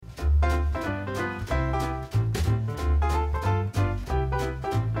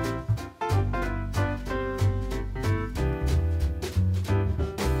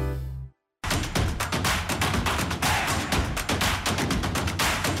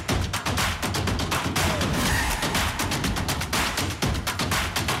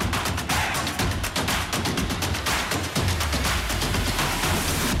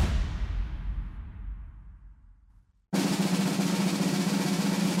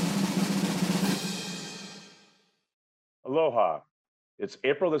Aloha. It's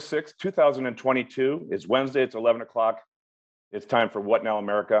April the 6th, 2022. It's Wednesday, it's 11 o'clock. It's time for What Now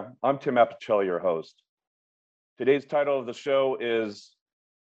America. I'm Tim Appicelli, your host. Today's title of the show is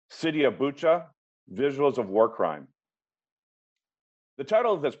City of Bucha, Visuals of War Crime. The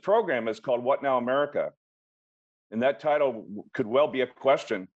title of this program is called What Now America? And that title could well be a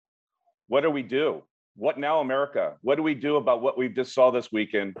question. What do we do? What now America? What do we do about what we just saw this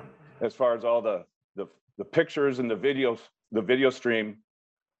weekend as far as all the pictures and the video stream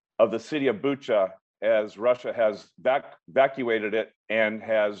of the city of Bucha as Russia has evacuated it and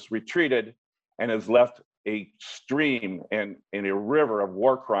has retreated and has left a stream and a river of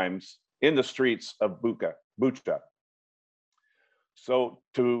war crimes in the streets of Bucha. So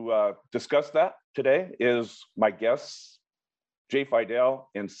to discuss that today is my guests, Jay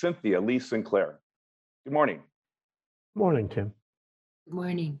Fidel and Cynthia Lee Sinclair. Good morning. Morning, Tim. Good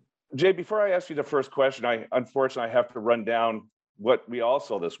morning. Jay, before I ask you the first question, unfortunately I have to run down what we all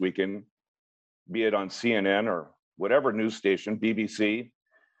saw this weekend, be it on CNN or whatever news station, BBC,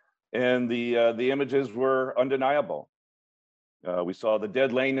 and the images were undeniable. We saw the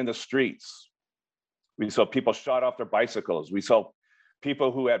dead laying in the streets. We saw people shot off their bicycles. We saw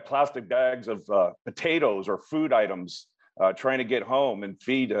people who had plastic bags of potatoes or food items trying to get home and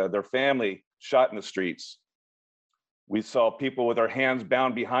feed their family shot in the streets. We saw people with their hands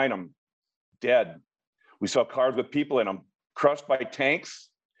bound behind them, dead. We saw cars with people in them, crushed by tanks.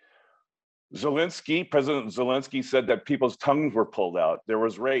 President Zelensky said that people's tongues were pulled out. There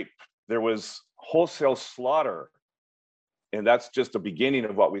was rape, there was wholesale slaughter. And that's just the beginning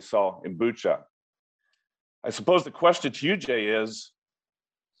of what we saw in Bucha. I suppose the question to you, Jay, is,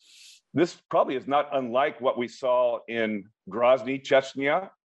 this probably is not unlike what we saw in Grozny, Chechnya,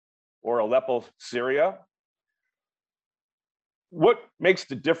 or Aleppo, Syria. What makes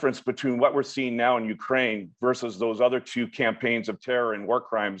the difference between what we're seeing now in Ukraine versus those other two campaigns of terror and war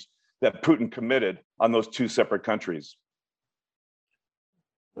crimes that Putin committed on those two separate countries?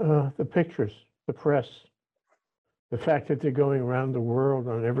 The pictures, the press, the fact that they're going around the world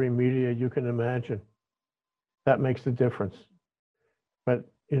on every media you can imagine, that makes the difference. But,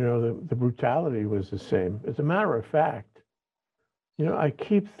 you know, the brutality was the same. As a matter of fact, you know, I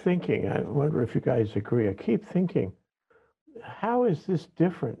keep thinking, I wonder if you guys agree, I keep thinking, how is this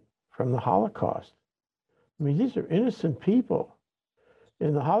different from the Holocaust? I mean, these are innocent people.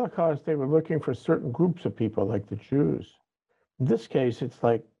 In the Holocaust, they were looking for certain groups of people, like the Jews. In this case, it's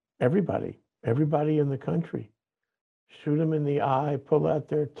like everybody in the country. Shoot them in the eye, pull out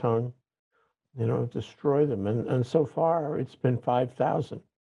their tongue, you know, destroy them. And so far, it's been 5,000.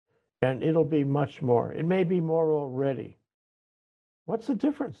 And it'll be much more. It may be more already. What's the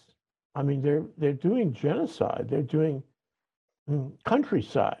difference? I mean, they're doing genocide. They're doing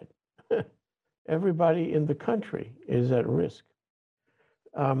countryside. Everybody in the country is at risk.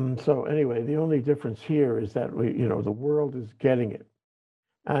 So anyway, the only difference here is that the world is getting it.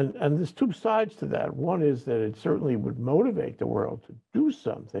 And there's two sides to that. One is that it certainly would motivate the world to do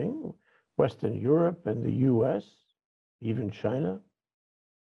something. Western Europe and the US, even China,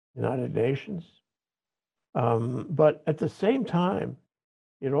 United Nations. But at the same time,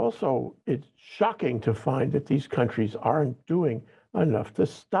 it's shocking to find that these countries aren't doing enough to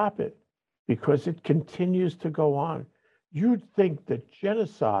stop it because it continues to go on. You'd think that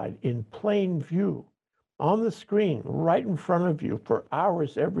genocide in plain view, on the screen, right in front of you for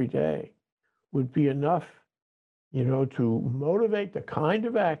hours every day, would be enough, to motivate the kind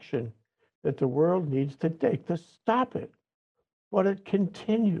of action that the world needs to take to stop it. But it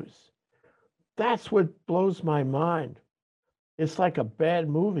continues. That's what blows my mind. It's like a bad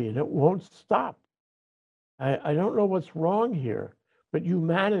movie and it won't stop. I don't know what's wrong here, but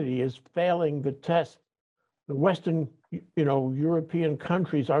humanity is failing the test. The Western, European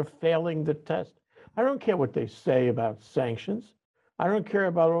countries are failing the test. I don't care what they say about sanctions. I don't care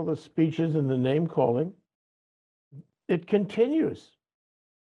about all the speeches and the name calling. It continues.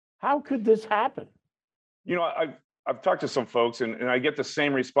 How could this happen? I've talked to some folks and I get the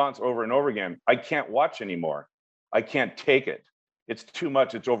same response over and over again. I can't watch anymore. I can't take it. It's too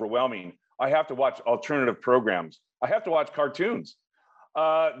much. It's overwhelming. I have to watch alternative programs. I have to watch cartoons.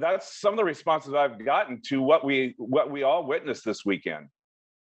 That's some of the responses I've gotten to what we all witnessed this weekend.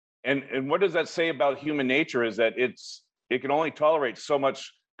 And what does that say about human nature is that it can only tolerate so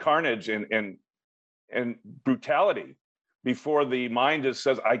much carnage and brutality before the mind just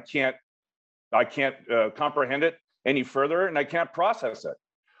says, I can't comprehend it any further and I can't process it.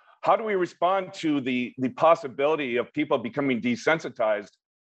 How do we respond to the possibility of people becoming desensitized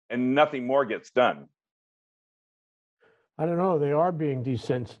and nothing more gets done? I don't know. They are being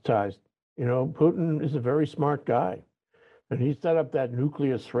desensitized. Putin is a very smart guy. And he set up that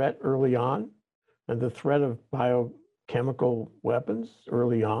nuclear threat early on and the threat of biochemical weapons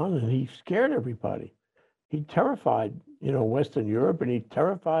early on, and he scared everybody. He terrified, Western Europe, and he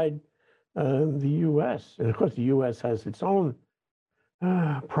terrified the U.S. And of course, the U.S. has its own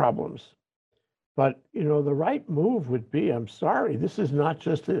problems. But, the right move would be, I'm sorry, this is not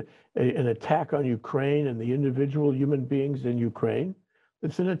just an attack on Ukraine and the individual human beings in Ukraine.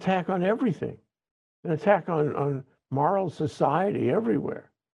 It's an attack on everything, an attack on moral society everywhere.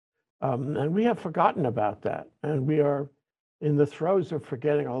 And we have forgotten about that. And we are in the throes of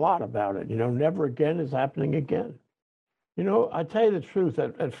forgetting a lot about it. Never again is happening again. I tell you the truth,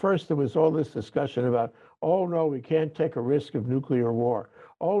 at first there was all this discussion about, oh no, we can't take a risk of nuclear war.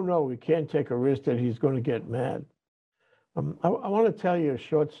 Oh no, we can't take a risk that he's going to get mad. I want to tell you a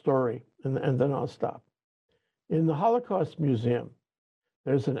short story and then I'll stop. In the Holocaust Museum,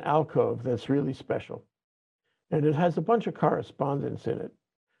 there's an alcove that's really special. And it has a bunch of correspondence in it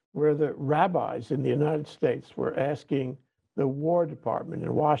where the rabbis in the United States were asking the War Department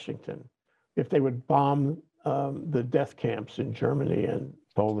in Washington if they would bomb the death camps in Germany and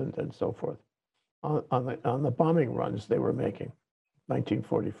Poland and so forth on the bombing runs they were making,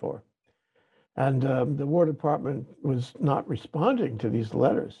 1944. And the War Department was not responding to these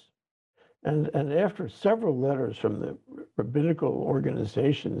letters. And after several letters from the rabbinical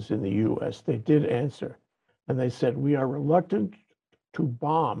organizations in the US, they did answer. And they said, we are reluctant to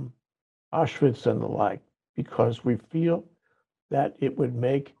bomb Auschwitz and the like because we feel that it would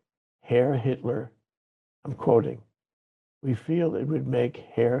make Herr Hitler, I'm quoting, we feel it would make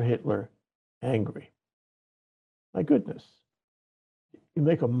Herr Hitler angry. My goodness. You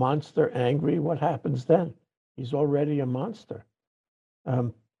make a monster angry, what happens then? He's already a monster.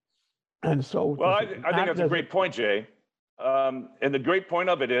 And so, well, I think that's a great point, Jay. And the great point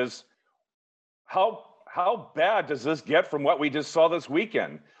of it is, how bad does this get from what we just saw this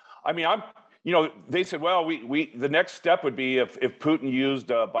weekend? I mean, they said, well, the next step would be if Putin used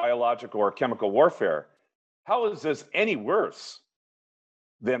biological or chemical warfare. How is this any worse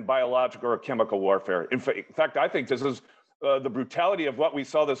than biological or chemical warfare? In fact, I think this is the brutality of what we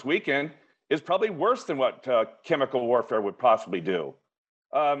saw this weekend is probably worse than what chemical warfare would possibly do.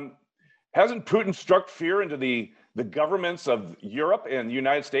 Hasn't Putin struck fear into the governments of Europe and the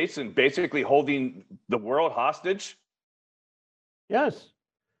United States and basically holding the world hostage? Yes.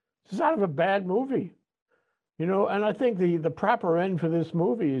 This is out of a bad movie. And I think the proper end for this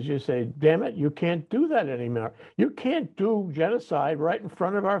movie is you say, damn it, you can't do that anymore. You can't do genocide right in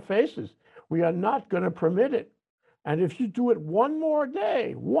front of our faces. We are not going to permit it. And if you do it one more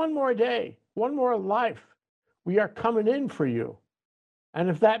day, one more life, we are coming in for you. And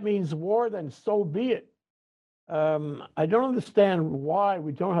if that means war, then so be it. I don't understand why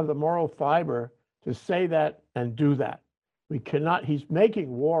we don't have the moral fiber to say that and do that. We cannot, he's making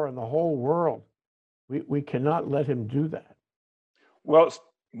war in the whole world. We cannot let him do that. Well, it's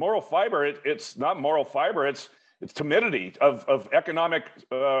moral fiber, it's not moral fiber, it's timidity of economic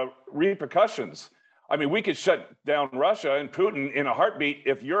repercussions. I mean, we could shut down Russia and Putin in a heartbeat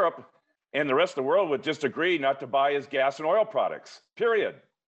if Europe and the rest of the world would just agree not to buy his gas and oil products, period.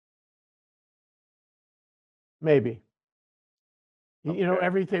 Maybe. Okay.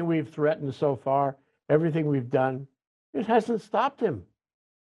 Everything we've threatened so far, everything we've done, it hasn't stopped him.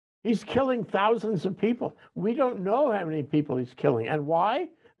 He's killing thousands of people. We don't know how many people he's killing. And why?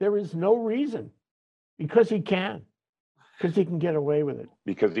 There is no reason. Because he can. Because he can get away with it.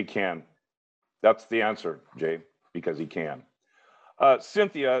 Because he can. That's the answer, Jay. Because he can.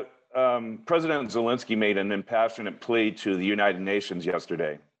 Cynthia, President Zelensky made an impassionate plea to the United Nations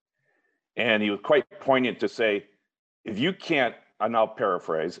yesterday. And he was quite poignant to say, if you can't, and I'll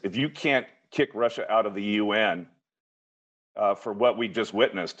paraphrase, if you can't kick Russia out of the UN for what we just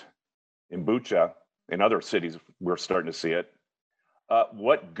witnessed in Bucha, in other cities, we're starting to see it,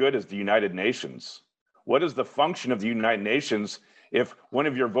 what good is the United Nations? What is the function of the United Nations if one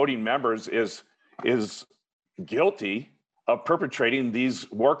of your voting members is guilty of perpetrating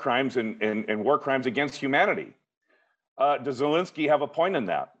these war crimes and war crimes against humanity? Does Zelensky have a point in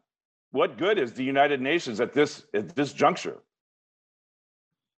that? What good is the United Nations at this juncture?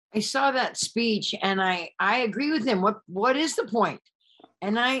 I saw that speech and I agree with him. What is the point?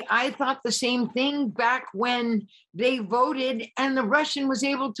 And I thought the same thing back when they voted and the Russian was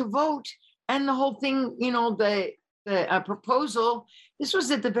able to vote and the whole thing, the proposal, this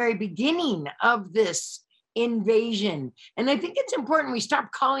was at the very beginning of this invasion. And I think it's important we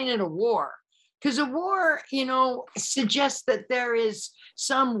stop calling it a war, because a war, suggests that there is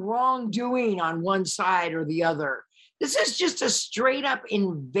some wrongdoing on one side or the other. This is just a straight up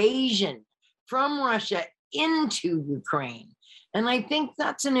invasion from Russia into Ukraine. And I think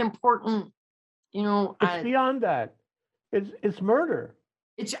that's an important, It's beyond that. It's murder.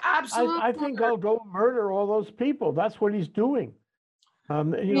 it's absolutely. I think I'll go murder all those people. That's what he's doing.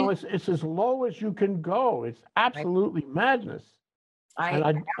 It's as low as you can go. It's absolutely madness.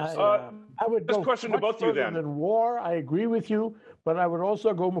 And I would This go question to much both of you further then. than war. I agree with you, but I would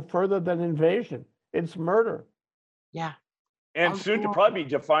also go further than invasion. It's murder. Yeah. And soon to probably be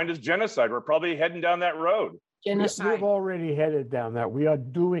defined as genocide. We're probably heading down that road. Genocide. We've already headed down that.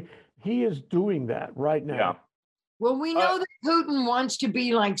 He is doing that right now. Yeah. Well, we know that Putin wants to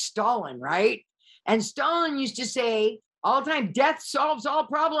be like Stalin, right? And Stalin used to say all the time, death solves all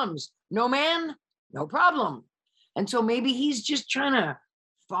problems. No man, no problem. And so maybe he's just trying to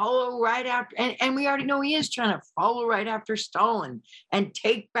follow right after, and we already know he is trying to follow right after Stalin and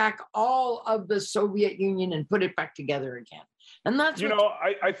take back all of the Soviet Union and put it back together again. And that's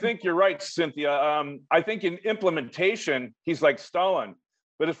I think you're right, Cynthia. I think in implementation, he's like Stalin.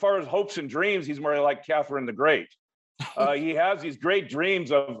 But as far as hopes and dreams, he's more like Catherine the Great. He has these great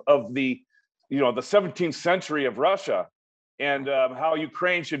dreams of the 17th century of Russia and how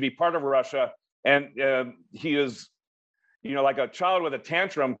Ukraine should be part of Russia. And he is, like a child with a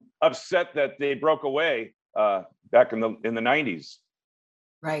tantrum, upset that they broke away back in the 90s.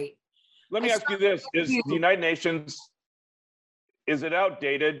 right. Let me ask you this: is the United Nations, is it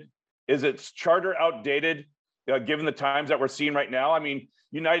outdated? Is its charter outdated, given the times that we're seeing right now? I mean,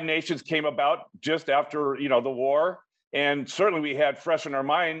 United Nations came about just after the war, and certainly we had fresh in our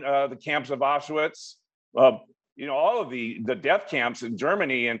mind the camps of Auschwitz, all of the death camps in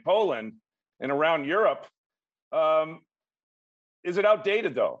Germany and Poland and around Europe. Is it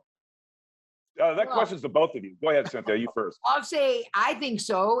outdated though? That question's to both of you. Go ahead, Cynthia, you first. I'll say I think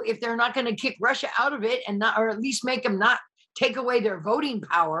so. If they're not going to kick Russia out of it and not, or at least make them not take away their voting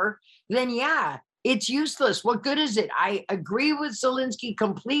power, then yeah, it's useless. What good is it? I agree with Zelensky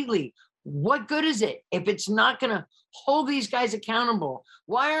completely. What good is it if it's not going to hold these guys accountable?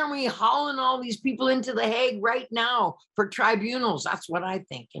 Why aren't we hauling all these people into The Hague right now for tribunals? That's what I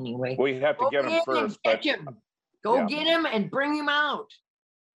think anyway. We have to get them first. Go get him and bring him out.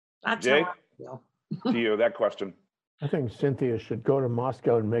 That's Jay, how I feel. to you, that question. I think Cynthia should go to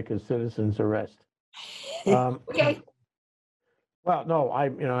Moscow and make a citizen's arrest. Okay. Well, no,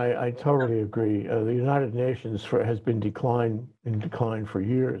 I totally agree. The United Nations has been in decline for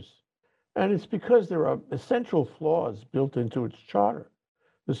years. And it's because there are essential flaws built into its charter.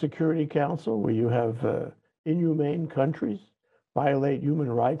 The Security Council, where you have inhumane countries violate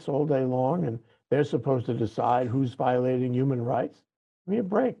human rights all day long, and they're supposed to decide who's violating human rights. Give me a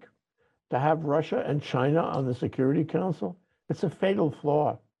break. To have Russia and China on the Security Council, it's a fatal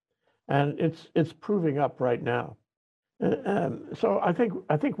flaw. And it's proving up right now. So I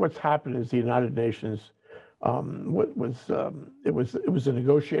think what's happened is the United Nations it was a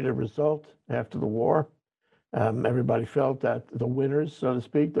negotiated result after the war. Everybody felt that the winners, so to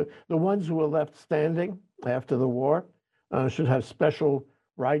speak, the ones who were left standing after the war, should have special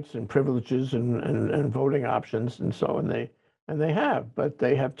rights and privileges and voting options, and so they have, but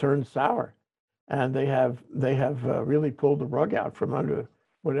they have turned sour, and they have really pulled the rug out from under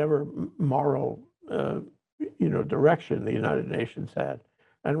whatever moral direction the United Nations had.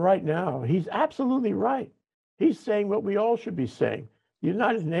 And right now, he's absolutely right. He's saying what we all should be saying. The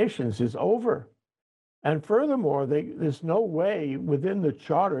United Nations is over. And furthermore, there's no way within the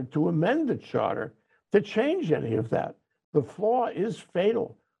charter to amend the charter to change any of that. The flaw is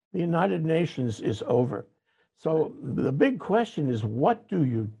fatal. The United Nations is over. So the big question is, what do?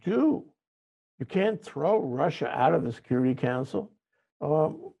 You can't throw Russia out of the Security Council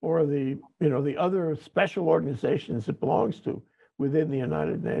or the other special organizations it belongs to within the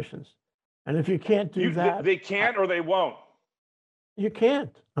United Nations. And if you can't do that, they can't or they won't. You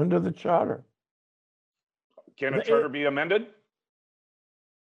can't under the charter. Can a charter be amended?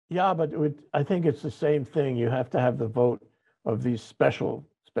 Yeah, but I think it's the same thing. You have to have the vote of these special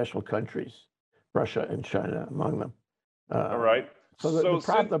countries, Russia and China among them. All right. So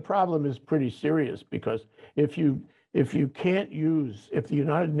the problem is pretty serious, because if the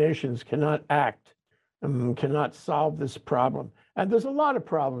United Nations cannot act, cannot solve this problem, and there's a lot of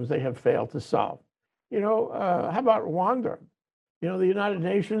problems they have failed to solve. How about Rwanda? The United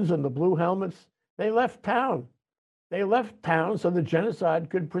Nations and the Blue Helmets, they left town. They left town so the genocide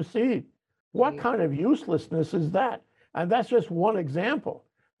could proceed. What kind of uselessness is that? And that's just one example.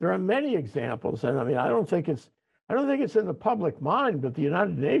 There are many examples, and I don't think it's in the public mind, but the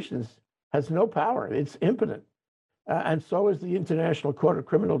United Nations has no power. It's impotent, and so is the International Court of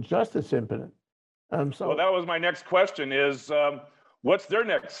Criminal Justice impotent. Well, that was my next question: is what's their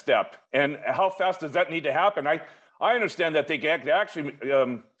next step, and how fast does that need to happen? I understand that they can actually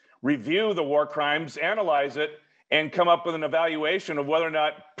review the war crimes, analyze it, and come up with an evaluation of whether or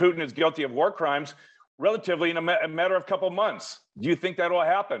not Putin is guilty of war crimes relatively in a matter of a couple months. Do you think that will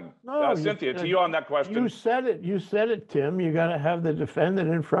happen? No, Cynthia, to you on that question. You said it, Tim. You got to have the defendant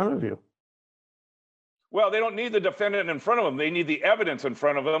in front of you. Well, they don't need the defendant in front of them. They need the evidence in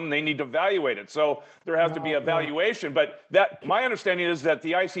front of them. They need to evaluate it. So there has to be evaluation. But that, my understanding is that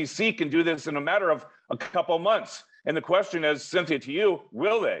the ICC can do this in a matter of a couple months. And the question is, Cynthia, to you,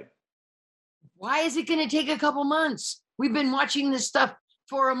 will they? Why is it going to take a couple months? We've been watching this stuff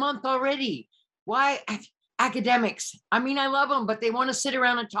for a month already. Why? Academics. I mean, I love them, but they want to sit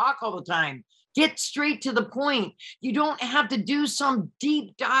around and talk all the time. Get straight to the point. You don't have to do some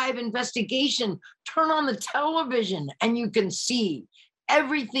deep dive investigation. Turn on the television and you can see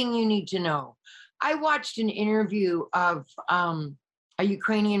everything you need to know. I watched an interview of a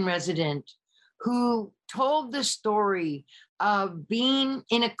Ukrainian resident who told the story of being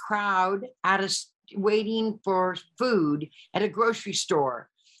in a crowd waiting for food at a grocery store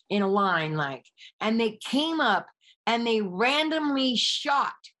in a line, and they came up and they randomly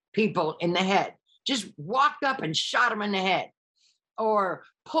shot people in the head, just walked up and shot them in the head, or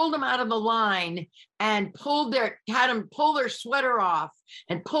pulled them out of the line and had them pull their sweater off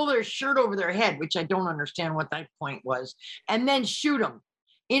and pull their shirt over their head, which I don't understand what that point was, and then shoot them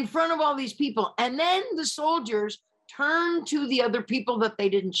in front of all these people. And then the soldiers turned to the other people that they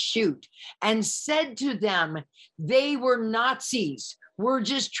didn't shoot and said to them, they were Nazis. We're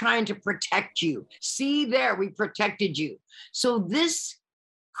just trying to protect you. See there, we protected you. So this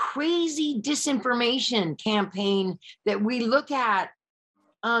crazy disinformation campaign that we look at,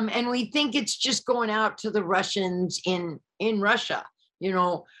 and we think it's just going out to the Russians in Russia,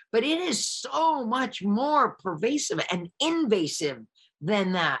 but it is so much more pervasive and invasive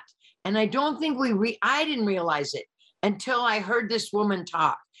than that. And I don't think I didn't realize it until I heard this woman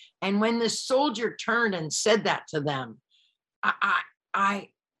talk. And when the soldier turned and said that to them, I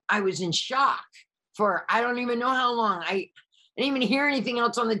was in shock for, I don't even know how long. I didn't even hear anything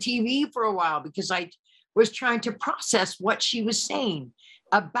else on the TV for a while because I was trying to process what she was saying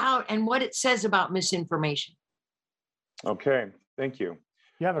about and what it says about misinformation. Okay, thank you.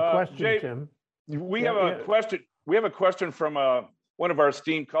 You have a question, Jay, Tim? We have a question. We have a question from one of our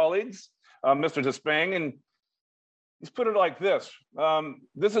esteemed colleagues, Mr. Despang, and he's put it like this.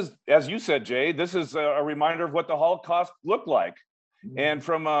 This is, as you said, Jay, this is a reminder of what the Holocaust looked like. And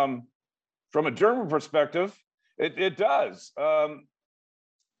from a German perspective, it does.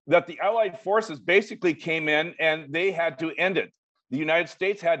 That the Allied forces basically came in and they had to end it. The United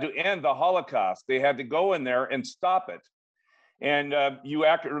States had to end the Holocaust. They had to go in there and stop it. And you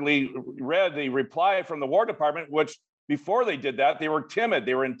accurately read the reply from the War Department, which before they did that, they were timid,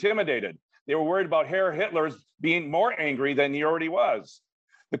 they were intimidated. They were worried about Herr Hitler's being more angry than he already was.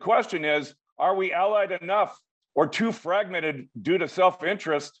 The question is, are we allied enough or too fragmented due to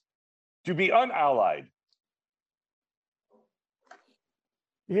self-interest to be unallied?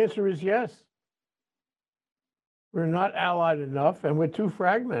 The answer is yes. We're not allied enough and we're too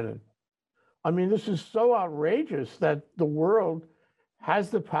fragmented. I mean, this is so outrageous that the world has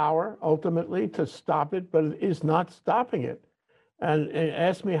the power ultimately to stop it, but it is not stopping it. And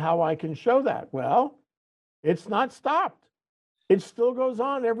ask me how I can show that. Well, it's not stopped. It still goes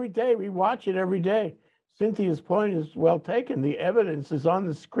on every day. We watch it every day. Cynthia's point is well taken. The evidence is on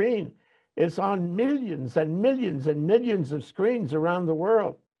the screen. It's on millions and millions and millions of screens around the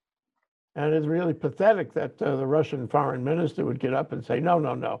world. And it's really pathetic that the Russian foreign minister would get up and say, no,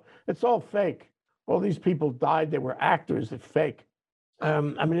 no, no, it's all fake. All these people died. They were actors. It's fake. I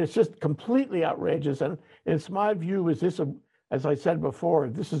mean, it's just completely outrageous. And it's my view is this, as I said before,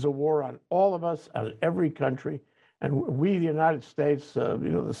 this is a war on all of us, on every country. And we, the United States,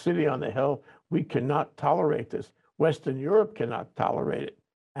 the city on the hill, we cannot tolerate this. Western Europe cannot tolerate it.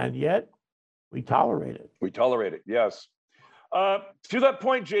 And yet we tolerate it. We tolerate it, yes. To that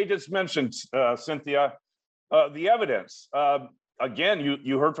point Jay just mentioned, Cynthia, the evidence. Again,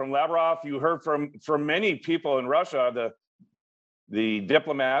 you heard from Lavrov, you heard from many people in Russia, the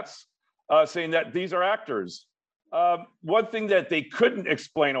diplomats, saying that these are actors. One thing that they couldn't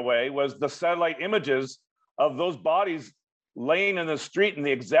explain away was the satellite images of those bodies laying in the street in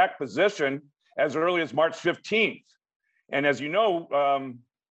the exact position as early as March 15th. And as you know,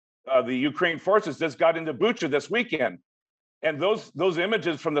 the Ukraine forces just got into Bucha this weekend. And those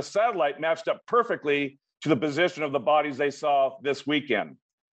images from the satellite matched up perfectly to the position of the bodies they saw this weekend.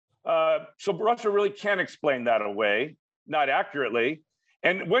 So Russia really can't explain that away, not accurately.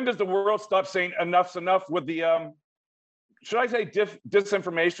 And when does the world stop saying enough's enough with the should I say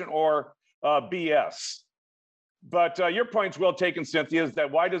disinformation or BS? But your point's well taken, Cynthia, is that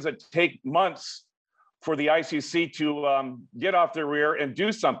why does it take months for the ICC to get off their rear and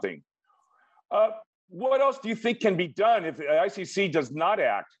do something? What else do you think can be done if the ICC does not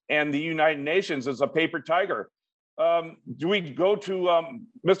act and the United Nations is a paper tiger? Do we go to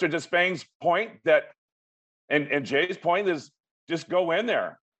Mr. Despaign's point that, and Jay's point is just go in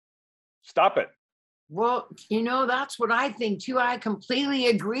there, stop it? Well, that's what I think too. I completely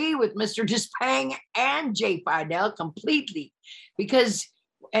agree with Mr. Despang and Jay Fidel completely, because,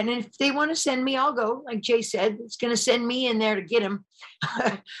 and if they want to send me, I'll go. Like Jay said, it's going to send me in there to get him.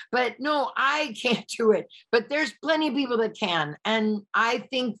 But no, I can't do it. But there's plenty of people that can. And I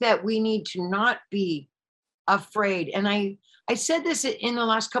think that we need to not be afraid. And I said this in the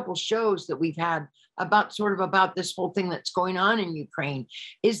last couple shows that we've had about this whole thing that's going on in Ukraine,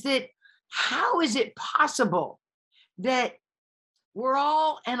 is that how is it possible that we're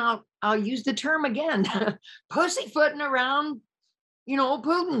all, and I'll use the term again, pussyfooting around,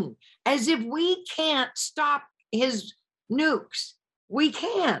 Putin, as if we can't stop his nukes. We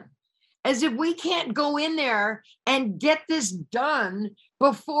can. As if we can't go in there and get this done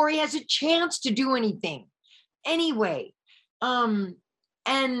before he has a chance to do anything. Anyway, and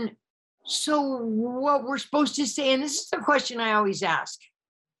so what we're supposed to say, and this is the question I always ask,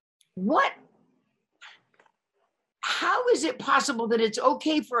 how is it possible that it's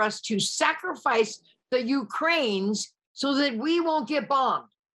okay for us to sacrifice the Ukrainians so that we won't get bombed?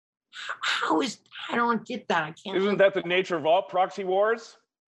 I don't get that. I can't. Isn't that the nature of all proxy wars?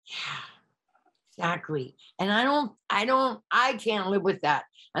 Yeah, exactly. And I can't live with that.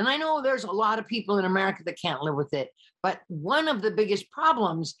 And I know there's a lot of people in America that can't live with it. But one of the biggest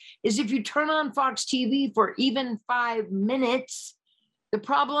problems is if you turn on Fox TV for even 5 minutes, the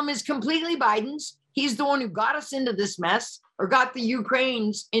problem is completely Biden's. He's the one who got us into this mess, or got the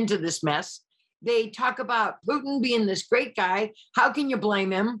Ukrainians into this mess. They talk about Putin being this great guy. How can you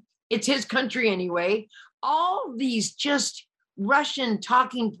blame him? It's his country anyway. All these just Russian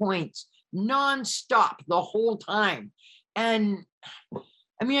talking points nonstop the whole time. And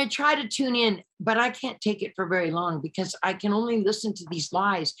I mean, I try to tune in, but I can't take it for very long because I can only listen to these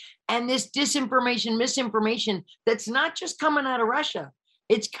lies and this disinformation, misinformation that's not just coming out of Russia.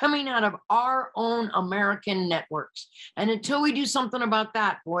 It's coming out of our own American networks. And until we do something about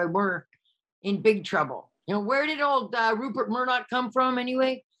that, boy, we're in big trouble. Where did old Rupert Murdoch come from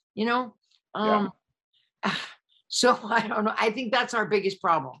anyway? So I don't know. I think that's our biggest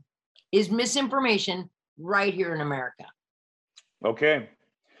problem is misinformation right here in America. Okay.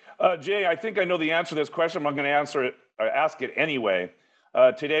 Jay, I think I know the answer to this question. I'm going to ask it anyway.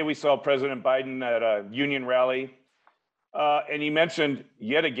 Today we saw President Biden at a union rally. And he mentioned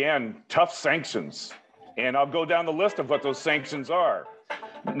yet again tough sanctions, and I'll go down the list of what those sanctions are.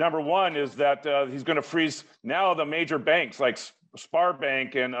 Number one is that he's going to freeze now the major banks like Spar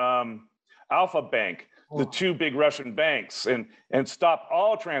Bank and Alpha Bank, the two big Russian banks, and stop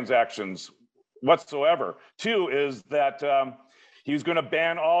all transactions whatsoever. Two is that he's going to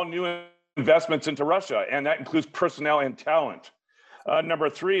ban all new investments into Russia, and that includes personnel and talent. Number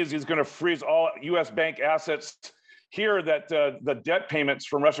three is he's going to freeze all U.S. bank assets here that the debt payments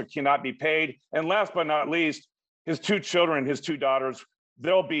from Russia cannot be paid. And last but not least, his two children, his two daughters,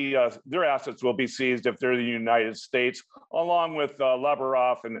 they'll be their assets will be seized if they're the United States, along with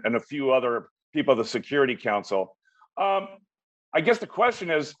Lavrov and a few other people of the Security Council. I guess the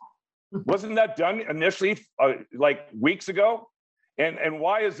question is, wasn't that done initially like weeks ago? And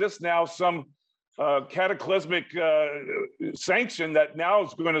why is this now some cataclysmic sanction that now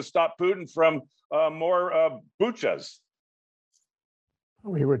is going to stop Putin from more buchas?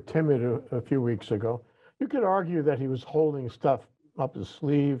 We were timid a few weeks ago. You could argue that he was holding stuff up his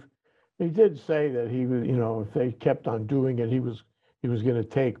sleeve. He did say that he was, if they kept on doing it, he was going to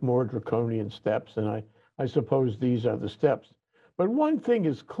take more draconian steps. And I suppose these are the steps. But one thing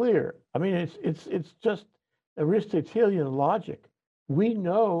is clear. I mean, it's just Aristotelian logic. We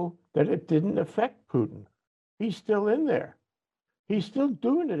know that it didn't affect Putin. He's still in there. He's still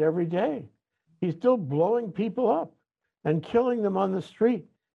doing it every day. He's still blowing people up and killing them on the street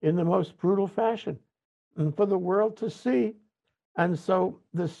in the most brutal fashion, and for the world to see. And so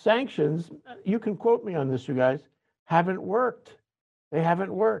the sanctions, you can quote me on this, you guys, haven't worked. They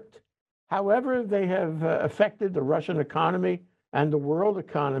haven't worked. However, they have affected the Russian economy and the world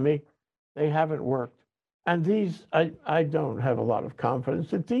economy, they haven't worked. And these, I don't have a lot of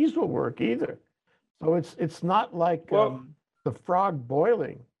confidence that these will work either. So it's not like the frog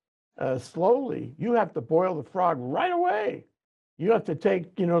boiling slowly. You have to boil the frog right away. You have to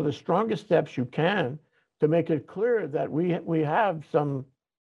take, the strongest steps you can to make it clear that we have some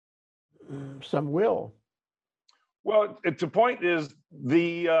will. Well, the point is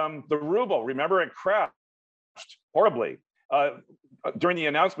the ruble. Remember, it crashed horribly during the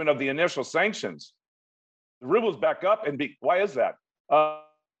announcement of the initial sanctions. The ruble's back up, and why is that?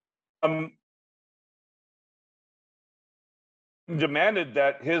 Demanded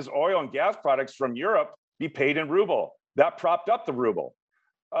that his oil and gas products from Europe be paid in ruble. That propped up the ruble.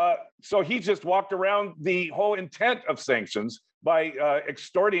 So he just walked around the whole intent of sanctions by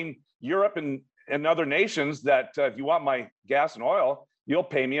extorting Europe and other nations that if you want my gas and oil, you'll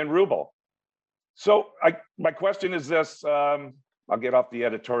pay me in ruble. So my question is this, I'll get off the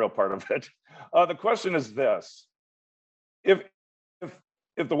editorial part of it. The question is this: if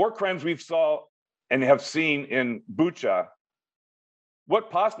the war crimes we've saw and have seen in Bucha, what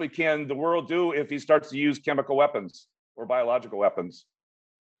possibly can the world do if he starts to use chemical weapons or biological weapons?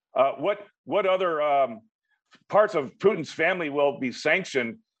 What other parts of Putin's family will be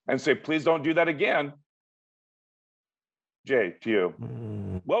sanctioned and say, please don't do that again? Jay, to you.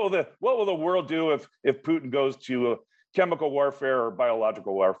 What will the world do if Putin goes to chemical warfare or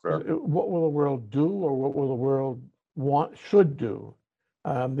biological warfare? What will the world do, or what will the world should do?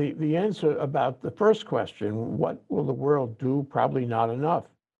 The answer about the first question, what will the world do? Probably not enough.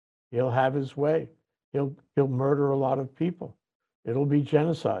 He'll have his way. He'll murder a lot of people. It'll be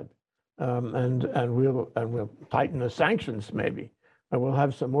genocide, and we'll tighten the sanctions maybe, and we'll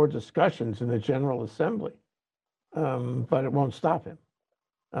have some more discussions in the General Assembly, but it won't stop him.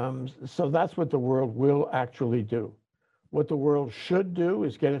 So that's what the world will actually do. What the world should do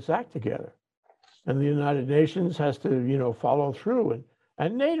is get its act together, and the United Nations has to, follow through,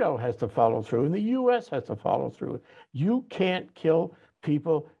 and NATO has to follow through, and the U.S. has to follow through. You can't kill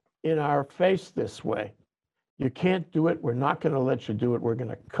people in our face this way. You can't do it. We're not going to let you do it. We're going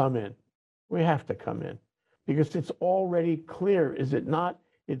to come in. We have to come in because it's already clear, is it not?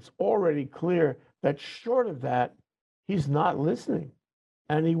 It's already clear that short of that, he's not listening,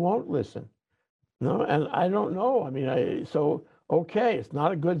 and he won't listen. No, and I don't know. I mean, okay, it's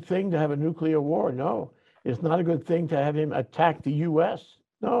not a good thing to have a nuclear war. No, it's not a good thing to have him attack the U.S.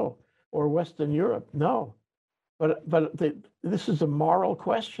 No, or Western Europe. No, but this is a moral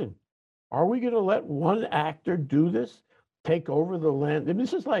question. Are we going to let one actor do this, take over the land? And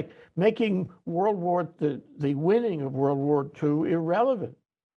this is like making the winning of World War II irrelevant.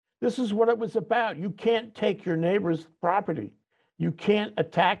 This is what it was about. You can't take your neighbor's property. You can't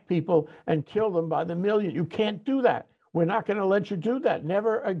attack people and kill them by the million. You can't do that. We're not going to let you do that.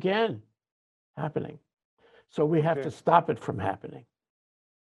 Never again happening. So we have to stop it from happening.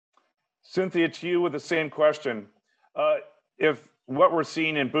 Cynthia, to you with the same question. If what we're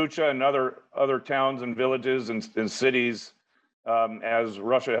seeing in Bucha and other towns and villages and cities, as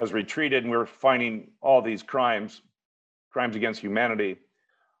Russia has retreated and we're finding all these crimes against humanity,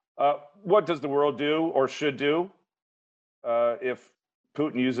 what does the world do or should do if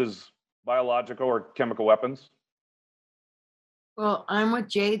Putin uses biological or chemical weapons? Well, I'm with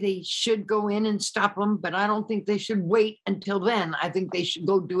Jay. They should go in and stop them, but I don't think they should wait until then. I think they should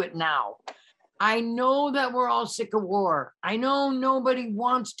go do it now. I know that we're all sick of war. I know nobody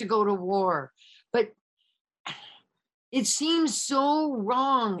wants to go to war, but it seems so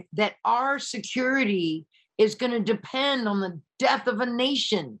wrong that our security is going to depend on the death of a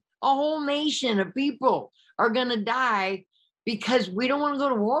nation. A whole nation of people are going to die because we don't want to go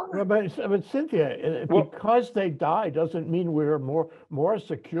to war. Yeah, but Cynthia, because they die doesn't mean we're more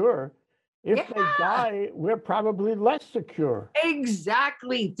secure. If they die, we're probably less secure.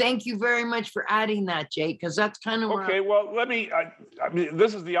 Exactly. Thank you very much for adding that, Jay, because that's kind of okay. Well, I mean,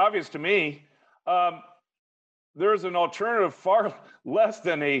 this is the obvious to me. There's an alternative far less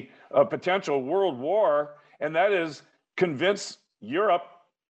than a potential world war, and that is convince Europe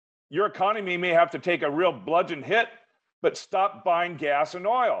your economy may have to take a real bludgeon hit, but stop buying gas and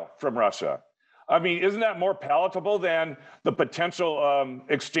oil from Russia. I mean, isn't that more palatable than the potential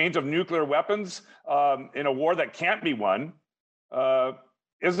exchange of nuclear weapons in a war that can't be won?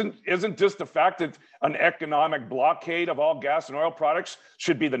 Isn't just the fact that an economic blockade of all gas and oil products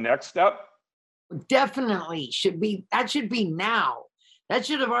should be the next step? Definitely should be. That should be now. That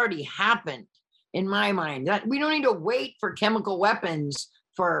should have already happened in my mind. That we don't need to wait for chemical weapons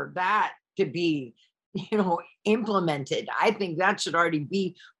for that to be, implemented. I think that should already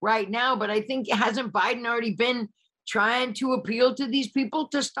be right now. But I think hasn't Biden already been trying to appeal to these people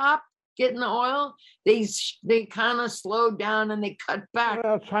to stop getting the oil? They kind of slowed down and they cut back.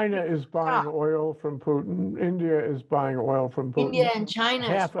 Well, China is buying oil from Putin. India is buying oil from Putin. India and China.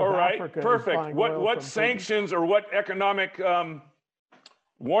 Half of all right, Africa perfect. What sanctions or what economic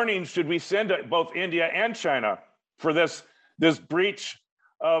warnings should we send to both India and China for this breach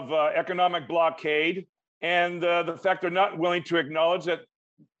of economic blockade and the fact they're not willing to acknowledge that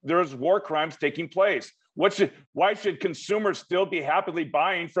there's war crimes taking place? Why should consumers still be happily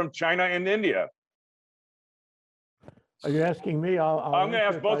buying from China and India? Are you asking me? I'm going to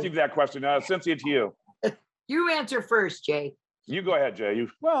ask both of you that question. Cynthia, to you. You answer first, Jay. You go ahead, Jay.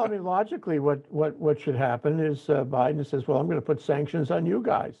 Well, I mean, logically, what should happen is Biden says, well, I'm going to put sanctions on you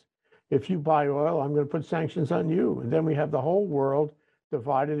guys. If you buy oil, I'm going to put sanctions on you. And then we have the whole world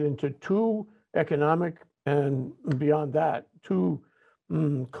divided into two economic and beyond that, two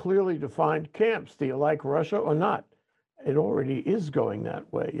clearly defined camps. Do you like Russia or not? It already is going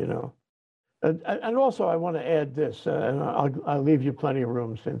that way, you know. And also, I want to add this, and I'll leave you plenty of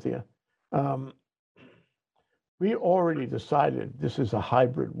room, Cynthia. We already decided this is a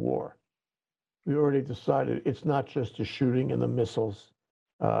hybrid war. We already decided it's not just the shooting and the missiles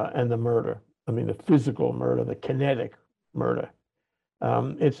and the murder. I mean, the physical murder, the kinetic murder.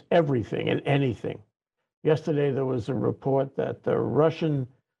 It's everything and anything. Yesterday, there was a report that the Russian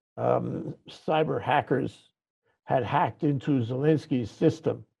cyber hackers had hacked into Zelensky's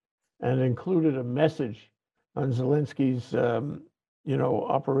system and included a message on Zelensky's,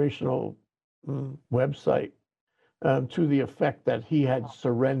 operational website to the effect that he had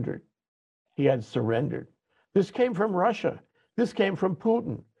surrendered. He had surrendered. This came from Russia. This came from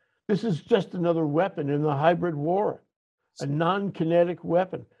Putin. This is just another weapon in the hybrid war, a non-kinetic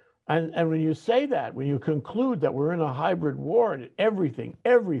weapon. And when you say that, when you conclude that we're in a hybrid war and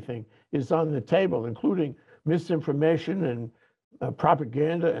everything is on the table, including misinformation and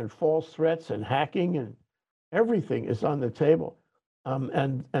propaganda and false threats and hacking, and everything is on the table.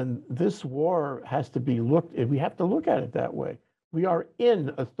 And this war has to be we have to look at it that way. We are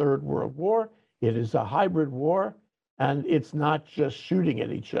in a third world war. It is a hybrid war, and it's not just shooting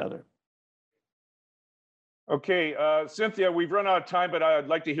at each other. Okay, Cynthia, we've run out of time, but I'd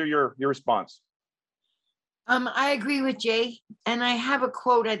like to hear your response. I agree with Jay, and I have a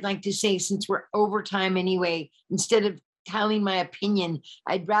quote I'd like to say since we're over time anyway. Instead of telling my opinion,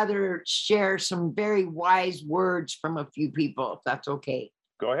 I'd rather share some very wise words from a few people, if that's okay.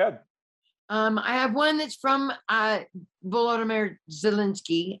 Go ahead. I have one that's from Volodymyr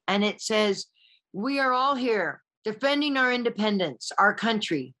Zelensky, and it says, "We are all here defending our independence, our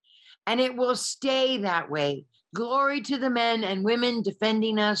country, and it will stay that way. Glory to the men and women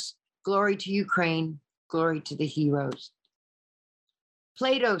defending us. Glory to Ukraine. Glory to the heroes."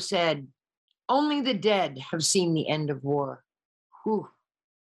 Plato said, "Only the dead have seen the end of war." Whew.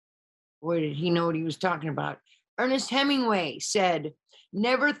 Boy, did he know what he was talking about. Ernest Hemingway said,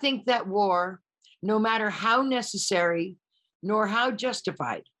 "Never think that war, no matter how necessary nor how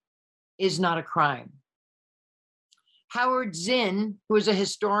justified, is not a crime." Howard Zinn, who is a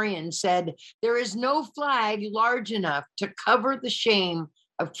historian, said, "There is no flag large enough to cover the shame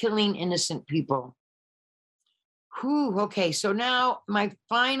of killing innocent people." Whew, okay, so now my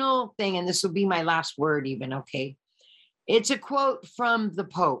final thing, and this will be my last word even, okay? It's a quote from the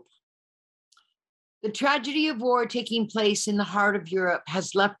Pope. "The tragedy of war taking place in the heart of Europe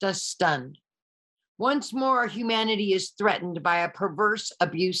has left us stunned. Once more, humanity is threatened by a perverse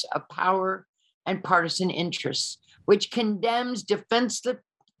abuse of power and partisan interests, which condemns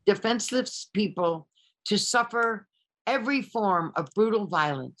defenseless people to suffer every form of brutal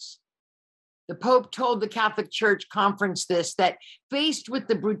violence." The Pope told the Catholic Church Conference this, that faced with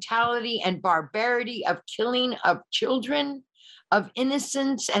the brutality and barbarity of killing of children, of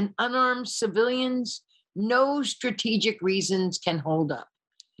innocents and unarmed civilians, no strategic reasons can hold up.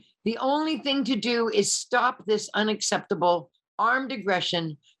 The only thing to do is stop this unacceptable armed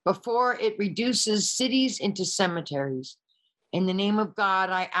aggression before it reduces cities into cemeteries. In the name of God,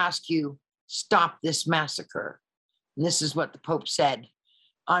 I ask you, stop this massacre. And this is what the Pope said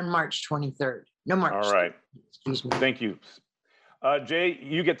on March 23rd. No, March. All right. Excuse me. Thank you. Jay,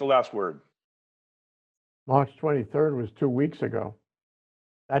 you get the last word. March 23rd was 2 weeks ago.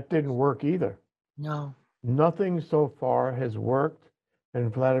 That didn't work either. No. Nothing so far has worked,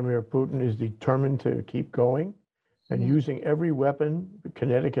 and Vladimir Putin is determined to keep going and using every weapon,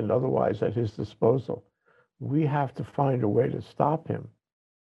 kinetic and otherwise, at his disposal. We have to find a way to stop him.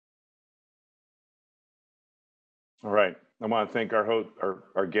 All right. I want to thank our host,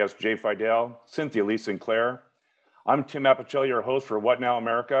 our guest, Jay Fidel, Cynthia Lee Sinclair. I'm Tim Appicelli, your host for What Now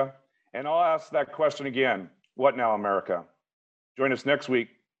America? And I'll ask that question again. What now, America? Join us next week,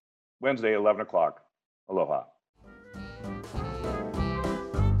 Wednesday, 11 o'clock. Aloha.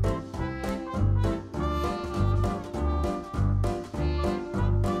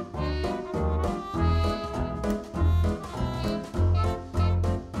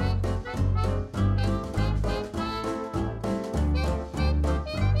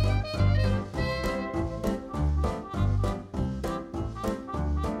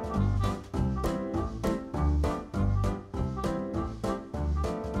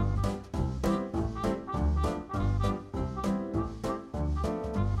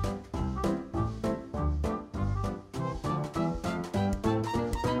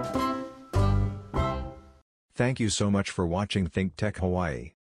 Thank you so much for watching Think Tech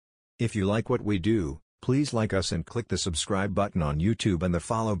Hawaii. If you like what we do, please like us and click the subscribe button on YouTube and the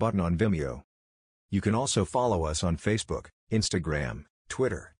follow button on Vimeo. You can also follow us on Facebook, Instagram,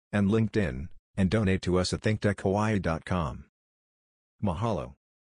 Twitter, and LinkedIn, and donate to us at thinktechhawaii.com. Mahalo.